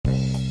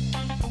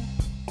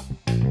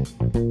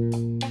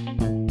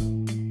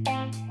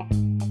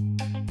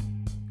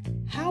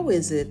How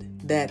is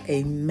it that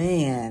a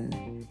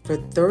man for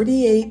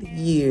 38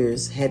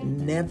 years had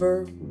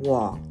never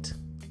walked?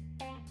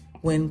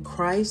 When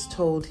Christ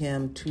told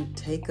him to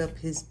take up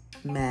his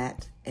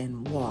mat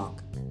and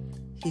walk,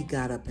 he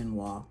got up and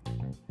walked.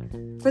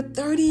 For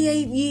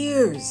 38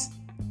 years,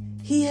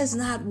 he has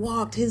not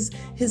walked. His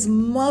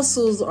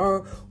muscles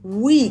are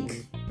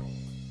weak.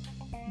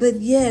 But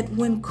yet,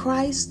 when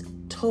Christ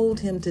told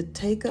him to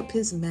take up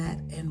his mat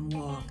and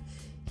walk,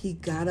 he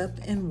got up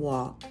and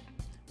walked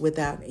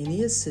without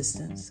any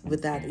assistance,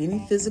 without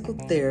any physical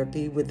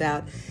therapy,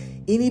 without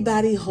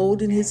anybody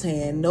holding his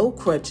hand, no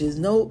crutches,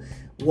 no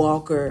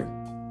walker.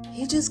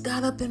 He just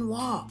got up and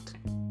walked.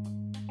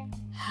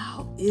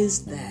 How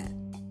is that?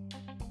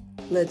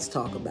 Let's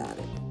talk about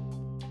it.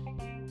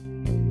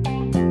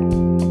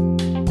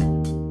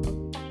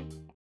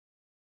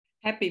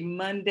 Happy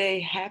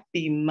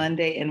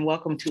Monday, and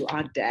welcome to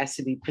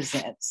Audacity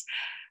Presents.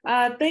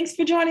 Thanks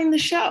for joining the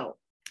show.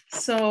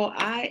 So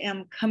I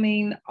am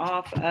coming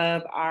off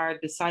of our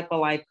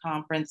Disciple Life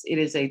Conference. It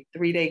is a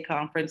 3-day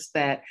conference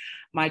that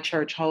my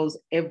church holds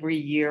every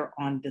year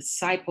on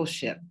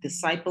discipleship,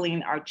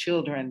 discipling our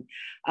children,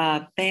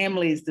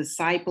 families,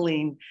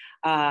 discipling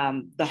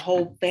the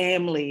whole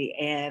family,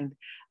 and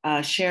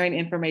sharing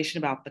information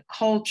about the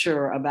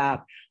culture,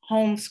 about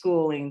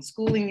homeschooling,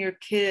 schooling your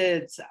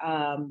kids,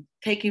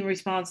 taking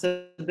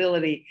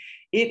responsibility.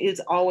 It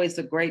is always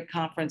a great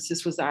conference.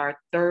 This was our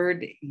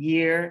 3rd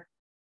year,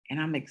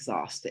 and I'm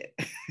exhausted.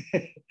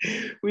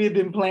 We have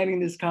been planning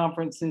this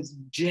conference since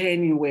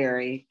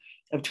January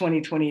of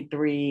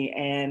 2023,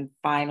 and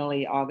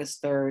finally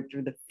August 3rd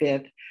through the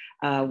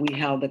 5th, we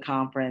held the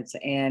conference,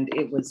 and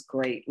it was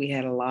great. We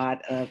had a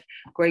lot of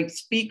great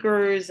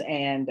speakers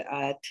and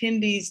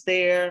attendees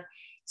there.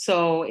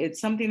 So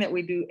it's something that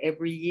we do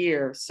every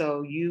year.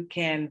 So you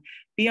can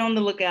be on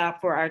the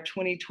lookout for our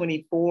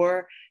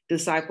 2024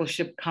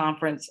 Discipleship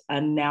Conference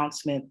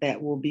announcement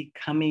that will be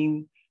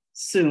coming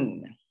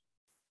soon.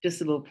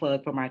 Just a little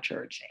plug for my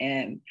church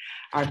and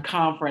our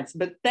conference.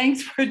 But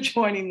thanks for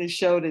joining the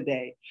show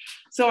today.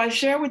 So I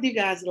shared with you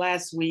guys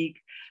last week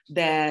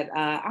that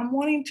I'm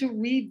wanting to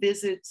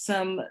revisit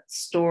some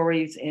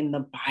stories in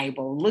the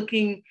Bible,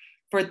 looking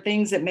for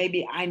things that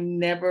maybe I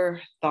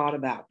never thought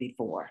about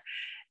before.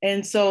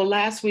 And so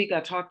last week I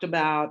talked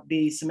about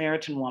the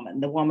Samaritan woman,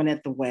 the woman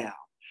at the well.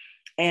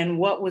 And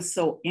what was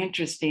so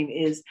interesting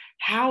is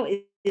how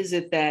is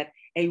it that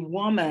a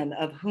woman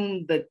of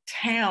whom the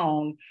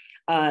town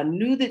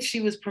knew that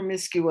she was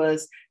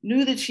promiscuous,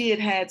 knew that she had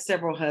had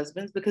several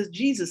husbands, because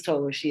Jesus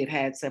told her she had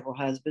had several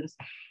husbands.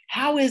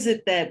 How is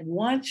it that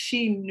once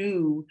she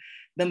knew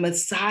the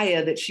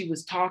Messiah that she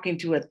was talking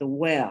to at the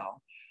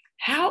well,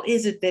 how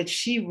is it that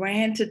she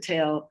ran to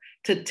town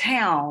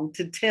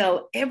to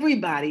tell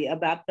everybody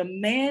about the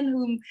man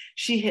whom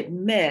she had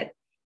met,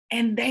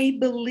 and they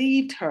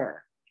believed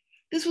her?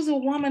 This was a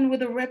woman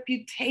with a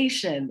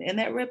reputation, and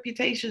that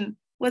reputation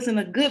wasn't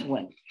a good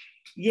one.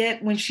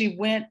 Yet when she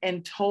went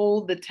and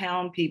told the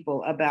town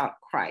people about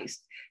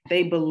Christ,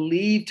 they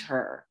believed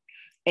her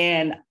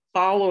and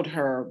followed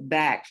her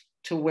back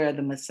to where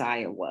the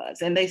Messiah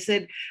was. And they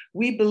said,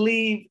 we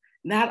believe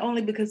not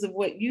only because of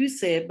what you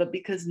said, but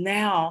because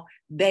now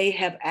they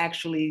have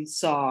actually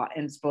saw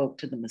and spoke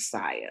to the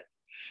Messiah.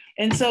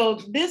 And so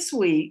this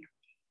week,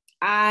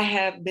 I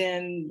have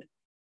been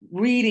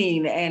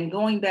reading and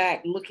going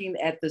back, looking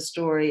at the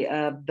story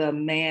of the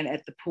man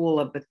at the pool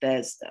of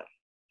Bethesda.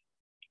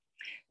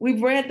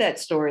 We've read that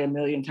story a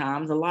million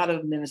times. A lot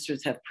of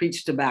ministers have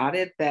preached about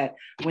it, that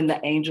when the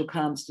angel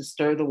comes to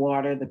stir the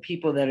water, the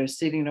people that are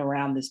sitting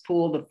around this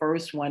pool, the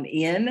first one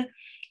in,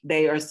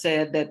 they are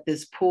said that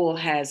this pool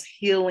has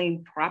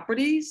healing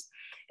properties.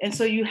 And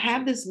so you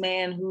have this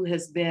man who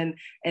has been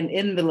an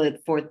invalid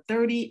for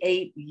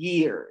 38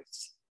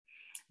 years,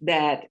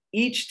 that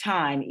each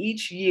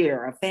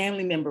year, a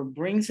family member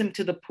brings him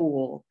to the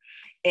pool.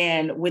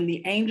 And when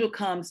the angel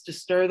comes to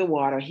stir the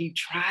water, he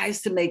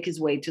tries to make his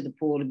way to the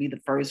pool to be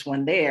the first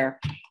one there,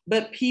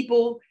 but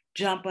people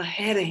jump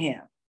ahead of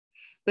him.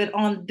 But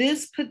on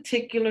this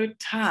particular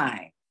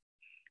time,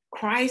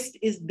 Christ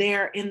is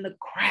there in the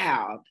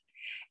crowd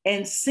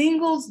and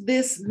singles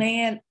this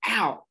man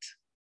out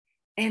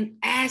and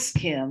asks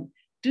him,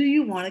 do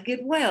you want to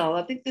get well?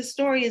 I think the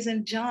story is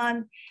in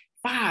John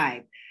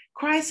 5.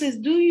 Christ says,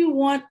 do you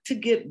want to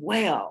get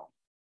well?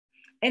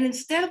 And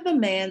instead of the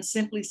man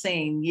simply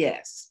saying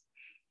yes,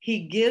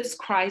 he gives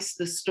Christ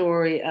the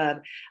story of,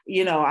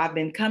 I've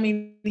been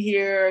coming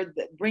here,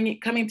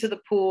 coming to the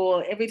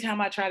pool. Every time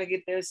I try to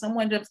get there,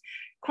 someone jumps.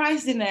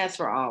 Christ didn't ask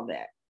for all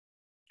that.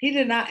 He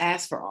did not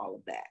ask for all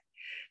of that.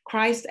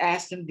 Christ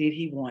asked him, did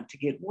he want to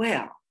get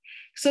well?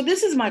 So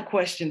this is my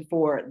question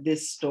for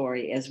this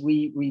story as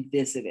we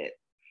revisit it.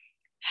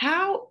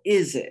 How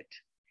is it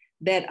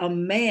that a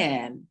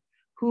man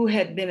who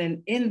had been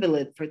an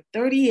invalid for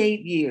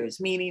 38 years,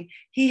 meaning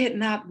he had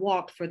not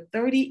walked for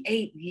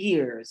 38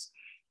 years,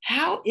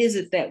 how is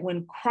it that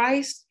when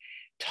Christ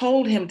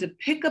told him to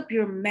pick up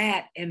your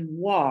mat and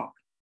walk,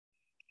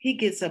 he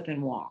gets up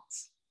and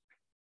walks?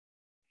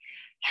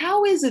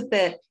 How is it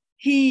that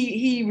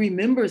he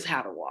remembers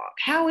how to walk?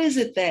 How is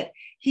it that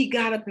he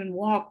got up and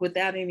walked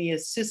without any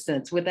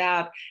assistance,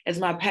 without, as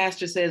my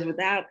pastor says,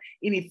 without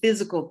any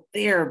physical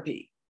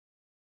therapy?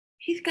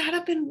 He got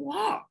up and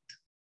walked.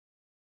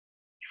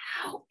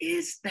 How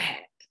is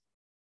that?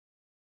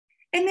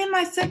 And then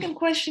my second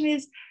question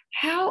is,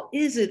 how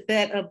is it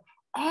that of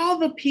all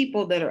the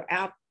people that are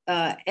out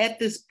at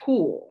this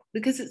pool,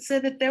 because it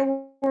said that there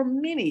were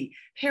many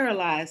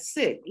paralyzed,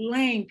 sick,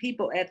 lame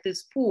people at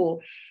this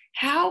pool,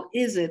 how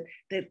is it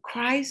that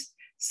Christ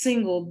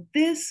singled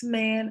this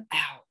man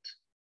out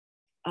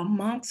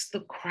amongst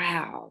the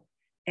crowd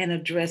and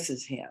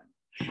addresses him?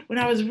 When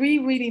I was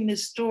rereading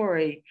this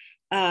story,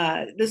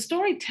 the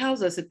story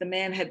tells us that the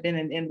man had been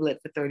an invalid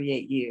for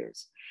 38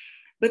 years.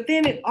 But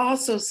then it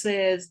also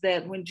says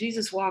that when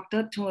Jesus walked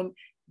up to him,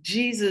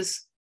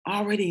 Jesus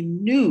already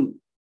knew.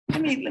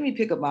 Let me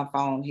pick up my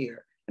phone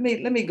here.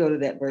 Let me go to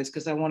that verse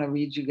because I want to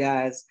read you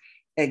guys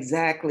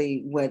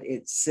exactly what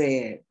it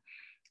said.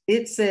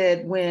 It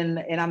said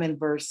and I'm in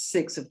verse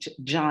 6 of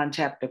John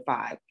chapter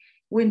 5,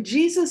 when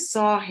Jesus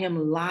saw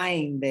him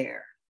lying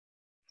there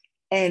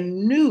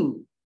and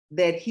knew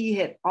that he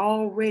had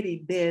already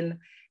been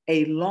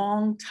a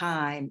long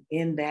time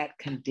in that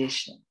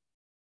condition.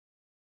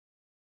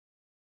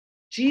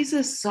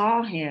 Jesus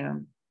saw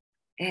him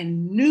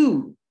and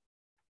knew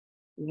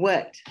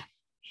what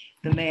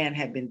the man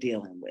had been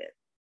dealing with.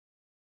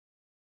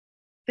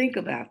 Think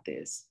about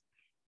this.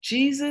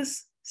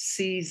 Jesus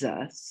sees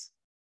us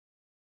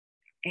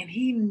and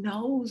he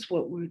knows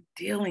what we're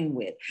dealing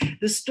with.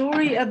 The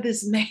story of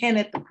this man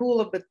at the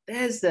pool of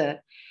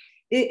Bethesda,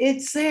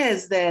 it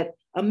says that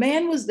a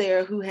man was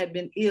there who had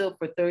been ill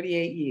for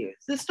 38 years.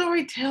 The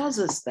story tells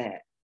us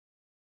that.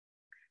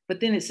 But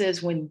then it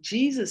says when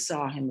Jesus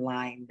saw him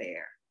lying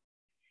there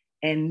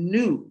and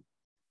knew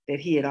that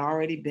he had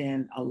already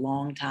been a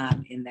long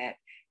time in that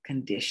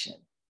condition.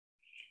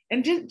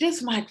 And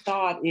just my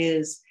thought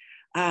is,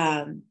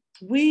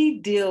 we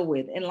deal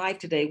with, in life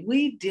today,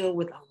 we deal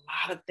with a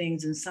lot of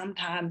things. And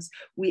sometimes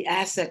we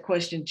ask that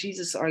question,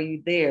 Jesus, are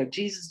you there?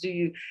 Jesus, do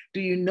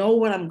you know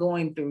what I'm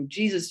going through?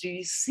 Jesus, do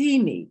you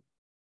see me?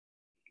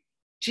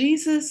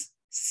 Jesus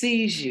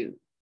sees you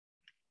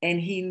and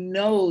he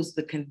knows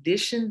the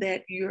condition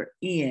that you're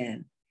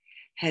in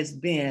has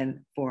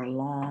been for a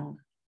long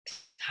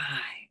time.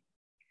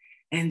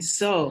 And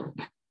so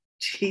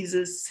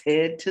Jesus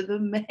said to the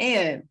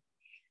man,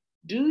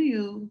 do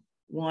you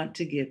want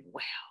to get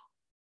well?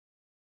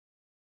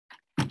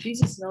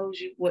 Jesus knows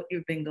what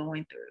you've been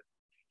going through.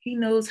 He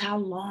knows how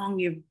long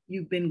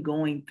you've been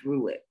going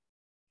through it.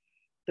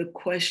 The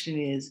question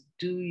is,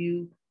 do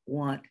you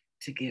want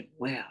to get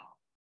well?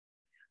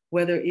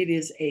 Whether it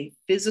is a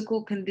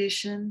physical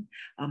condition,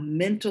 a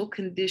mental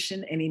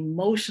condition, an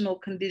emotional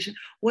condition,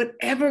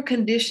 whatever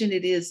condition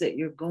it is that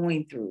you're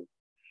going through,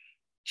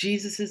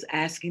 Jesus is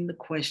asking the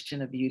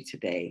question of you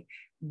today,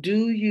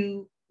 do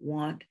you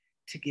want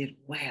to get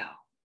well?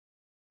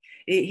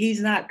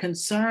 He's not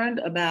concerned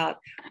about,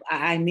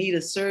 I need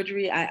a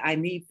surgery, I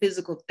need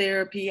physical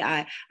therapy,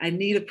 I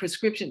need a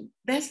prescription.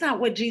 That's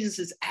not what Jesus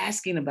is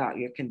asking about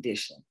your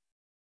condition.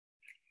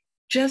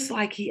 Just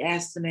like he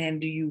asked the man,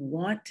 do you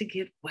want to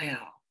get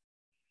well?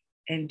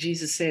 And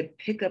Jesus said,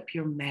 pick up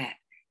your mat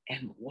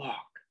and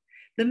walk.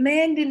 The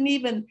man didn't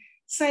even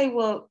say,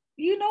 well,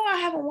 I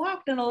haven't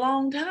walked in a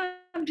long time,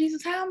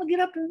 Jesus, how am I gonna get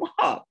up and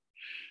walk?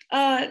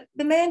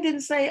 The man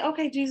didn't say,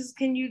 okay, Jesus,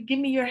 can you give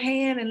me your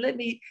hand and let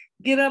me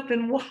get up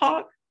and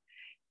walk?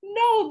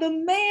 No, the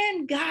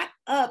man got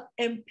up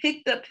and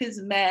picked up his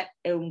mat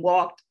and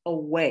walked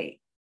away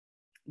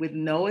with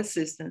no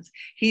assistance.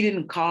 He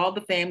didn't call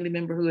the family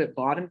member who had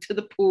brought him to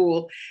the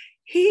pool.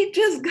 He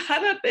just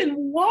got up and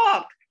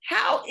walked.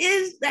 How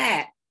is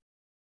that?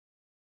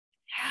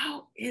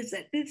 How is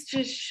that? This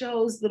just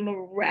shows the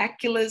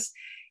miraculous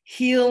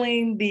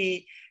healing,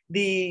 the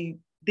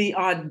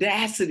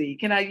audacity.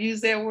 Can I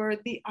use that word?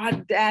 The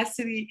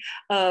audacity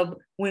of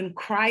when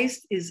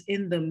Christ is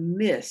in the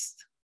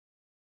midst.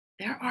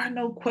 There are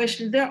no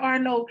questions.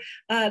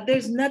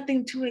 There's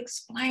nothing to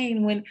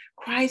explain when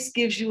Christ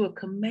gives you a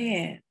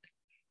command.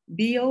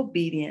 Be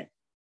obedient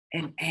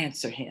and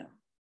answer him.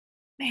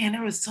 Man,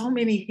 there were so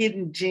many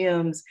hidden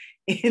gems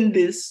in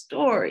this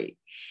story.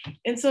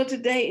 And so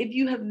today, if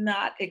you have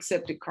not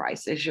accepted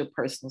Christ as your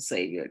personal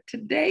savior,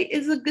 today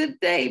is a good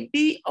day.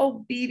 Be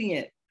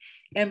obedient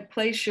and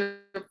place your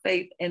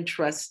faith and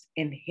trust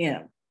in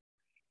him.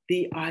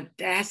 The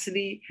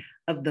audacity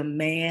of the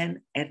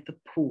man at the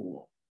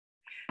pool.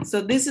 So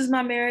this is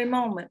my Mary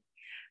moment.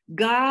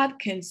 God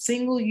can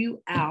single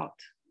you out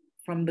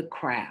from the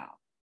crowd.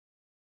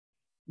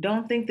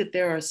 Don't think that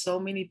there are so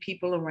many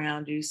people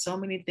around you, so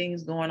many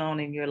things going on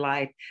in your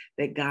life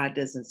that God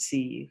doesn't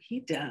see you. He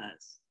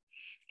does.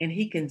 And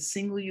he can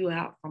single you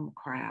out from a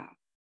crowd.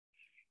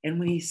 And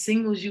when he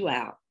singles you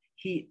out,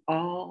 he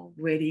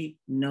already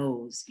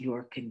knows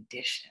your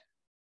condition.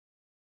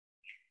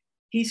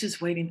 He's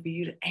just waiting for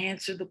you to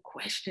answer the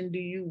question, do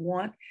you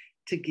want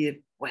to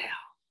get well?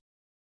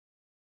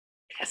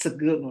 That's a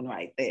good one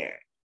right there.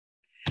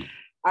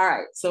 All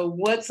right. So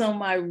what's on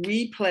my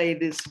replay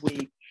this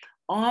week?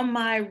 On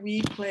my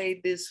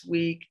replay this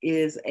week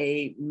is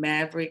a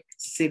Maverick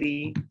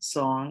City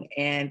song,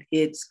 and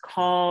it's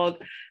called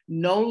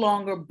No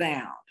Longer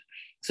Bound.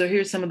 So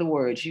here's some of the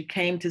words. You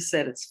came to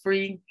set us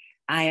free.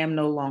 I am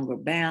no longer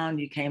bound.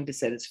 You came to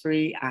set us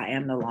free. I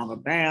am no longer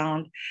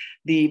bound.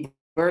 The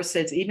verse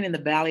says, even in the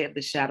valley of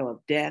the shadow of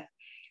death,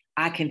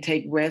 I can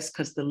take rest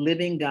because the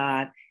living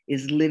God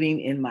is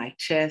living in my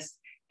chest.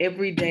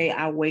 Every day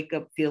I wake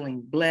up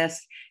feeling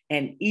blessed.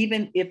 And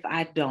even if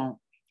I don't,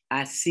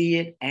 I see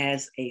it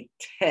as a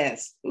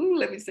test. Ooh,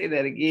 let me say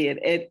that again.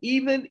 And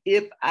even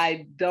if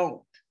I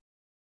don't,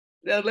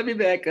 now let me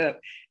back up.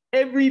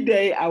 Every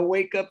day I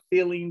wake up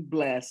feeling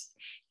blessed.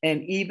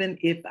 And even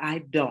if I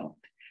don't,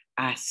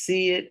 I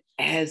see it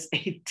as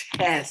a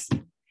test.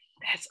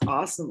 That's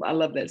awesome. I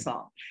love that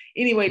song.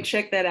 Anyway,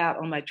 check that out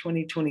on my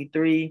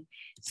 2023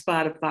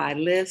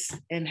 Spotify list.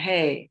 And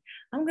hey,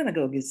 I'm going to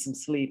go get some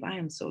sleep. I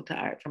am so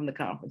tired from the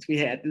conference we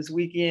had this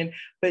weekend.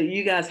 But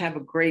you guys have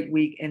a great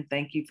week. And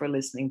thank you for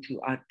listening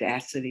to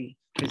Audacity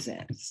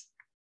Presents.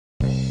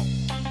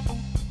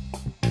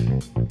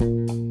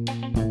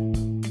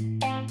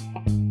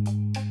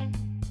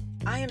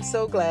 I am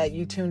so glad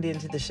you tuned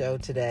into the show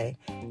today.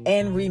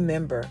 And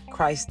remember,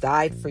 Christ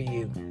died for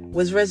you,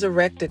 was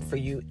resurrected for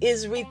you,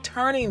 is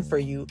returning for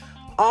you,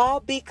 all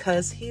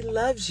because he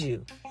loves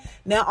you.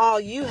 Now, all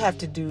you have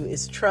to do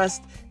is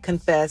trust,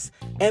 confess,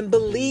 and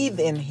believe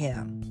in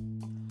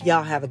him.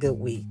 Y'all have a good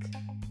week.